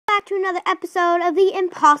back to another episode of the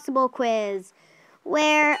Impossible Quiz,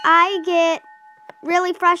 where I get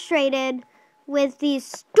really frustrated with these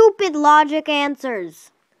stupid logic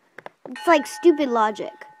answers. It's like stupid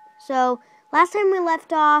logic. So, last time we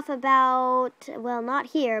left off about, well, not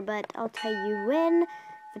here, but I'll tell you when,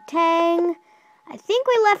 Vatang. I think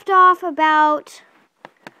we left off about,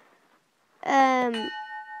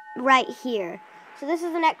 right here. So this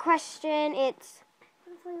is the next question. It's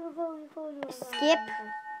skip.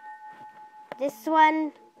 This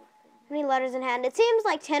one, how many letters in hand? It seems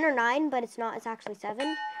like 10 or 9, but it's not. It's actually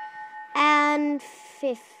 7. And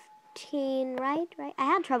 15, right? I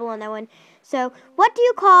had trouble on that one. So, what do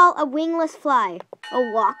you call a wingless fly?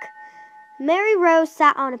 A walk. Mary Rose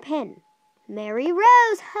sat on a pin. Mary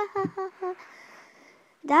Rose, ha ha ha ha.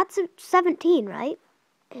 That's 17, right?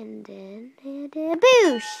 And then,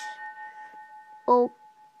 boosh. Oh,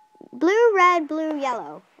 blue, red, blue,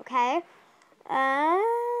 yellow. Okay.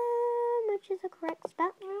 Which is the correct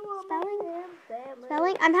spelling?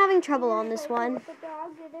 I'm having trouble on this one.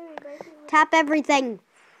 Tap everything.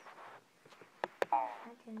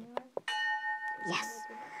 Yes.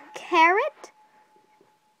 Carrot.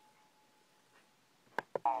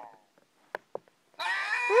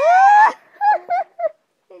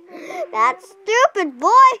 That stupid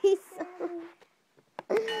voice.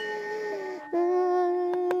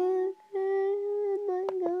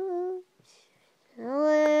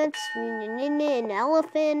 An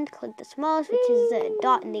elephant, click the smallest, which is a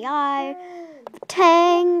dot in the eye.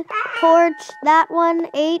 Tang, torch, that one,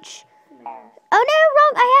 H. Oh no,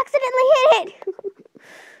 wrong, I accidentally hit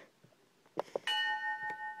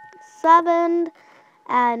it. 7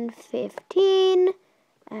 and 15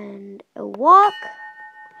 and a walk.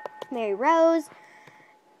 Mary Rose.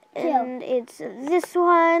 And it's this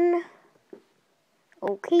one.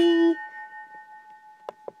 Okay.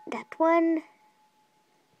 That one.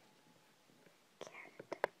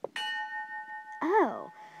 Oh,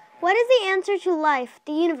 what is the answer to life,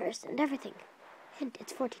 the universe, and everything? Hint,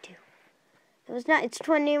 it's 42. It was not, it's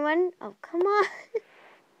 21. Oh, come on.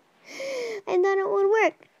 I thought it would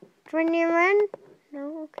work. 21?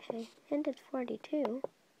 No, okay. Hint, it's 42.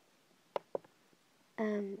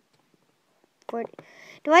 40.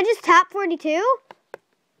 Do I just tap 42?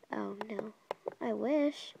 Oh, no. I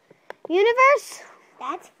wish. Universe?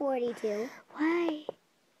 That's 42. Why?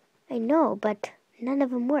 I know, but none of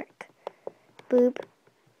them work. Boop,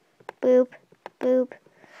 boop, boop,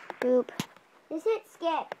 boop. Just hit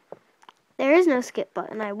skip. There is no skip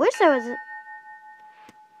button. I wish there was.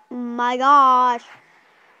 My gosh.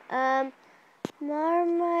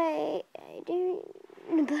 Marmite. I do.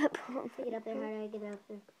 Take it up there. How do I get it up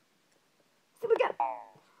there? Super jump.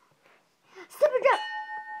 Super jump.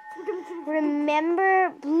 Remember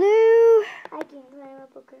blue. I can climb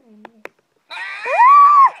up a curtain.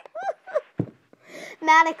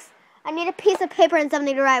 Maddox. I need a piece of paper and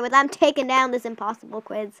something to write with. I'm taking down this impossible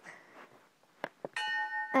quiz.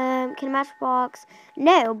 Can a matchbox?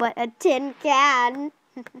 No, but a tin can.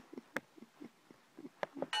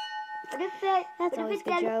 That's always a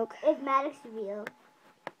good joke. If Maddox is real.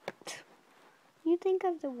 You think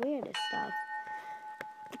of the weirdest stuff.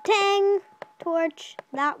 Tang, torch,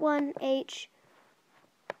 that one, H.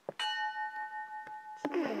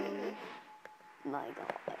 My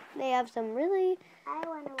God. They have some really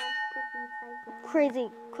crazy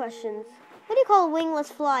questions. What do you call a wingless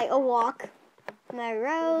fly? A walk. Mary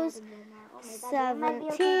Rose.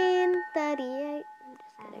 17, 38. I'm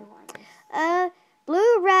just kidding.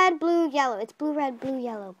 Blue, red, blue, yellow. It's blue, red, blue,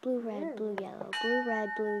 yellow. Blue, red, blue, yellow. Blue, red,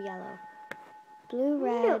 blue, yellow. Blue,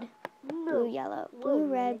 red, blue, yellow. Blue,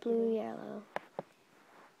 red, blue, yellow.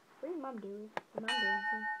 What did Mom do? Mom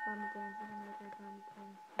dancing. Mom dancing.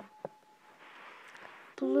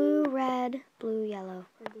 Blue, red, blue, yellow.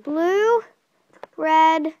 Blue,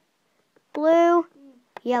 red, blue,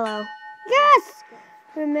 yellow. Yes!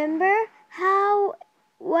 Remember how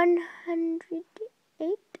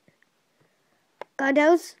 108?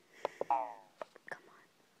 Godos? Come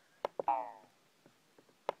on.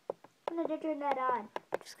 I'm gonna turn that on.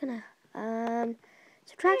 I'm just gonna,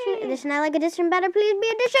 subtraction, addition. I like addition better. Please be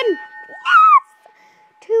addition. Yes!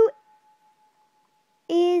 2.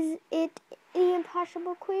 Is it the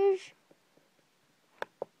impossible quiz?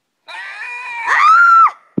 Ah!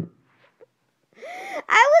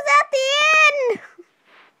 I was at the end.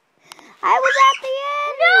 I was at the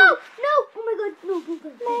end. No! Oh my God! No!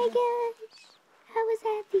 My gosh! I was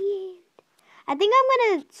at the end. I think I'm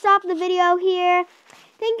gonna stop the video here.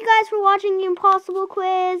 Thank you guys for watching the Impossible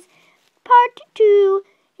Quiz Part 2,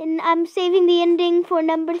 and I'm saving the ending for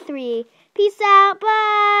number 3. Peace out.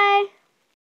 Bye.